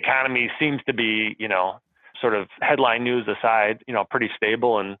the economy seems to be, sort of headline news aside, pretty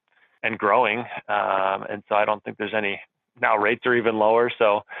stable and growing. And so I don't think there's now rates are even lower.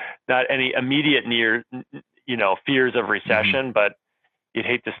 So not any immediate fears of recession, but you'd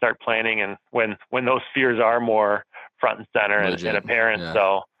hate to start planning and when those fears are more front and center and apparent. Yeah.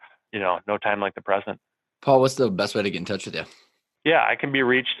 So, no time like the present. Paul, what's the best way to get in touch with you? Yeah, I can be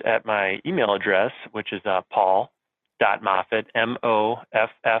reached at my email address, which is paul.moffatt,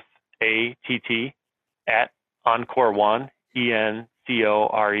 MOFFATT at EncoreOne,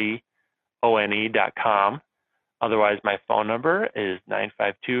 ENCOREONE.com. Otherwise, my phone number is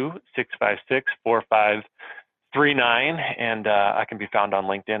 952-656-4539, and I can be found on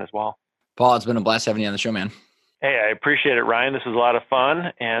LinkedIn as well. Paul, it's been a blast having you on the show, man. Hey, I appreciate it, Ryan. This was a lot of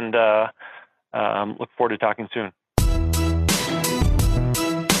fun, and look forward to talking soon.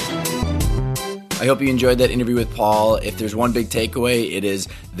 I hope you enjoyed that interview with Paul. If there's one big takeaway, it is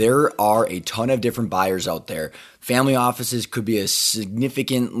there are a ton of different buyers out there. Family offices could be a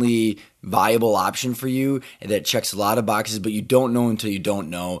significantly viable option for you that checks a lot of boxes, but you don't know until you don't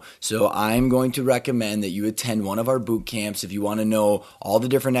know. So I'm going to recommend that you attend one of our boot camps if you want to know all the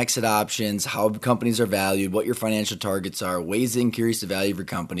different exit options, how companies are valued, what your financial targets are, ways to increase the value of your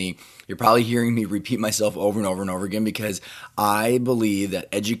company. You're probably hearing me repeat myself over and over and over again because I believe that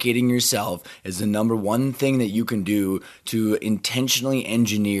educating yourself is the number one thing that you can do to intentionally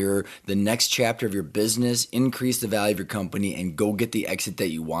engineer the next chapter of your business, increase the value of your company, and go get the exit that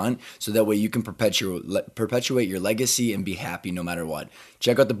you want. So that way you can perpetuate your legacy and be happy no matter what.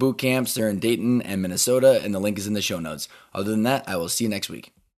 Check out the boot camps. They're in Dayton and Minnesota, and the link is in the show notes. Other than that, I will see you next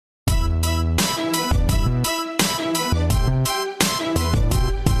week.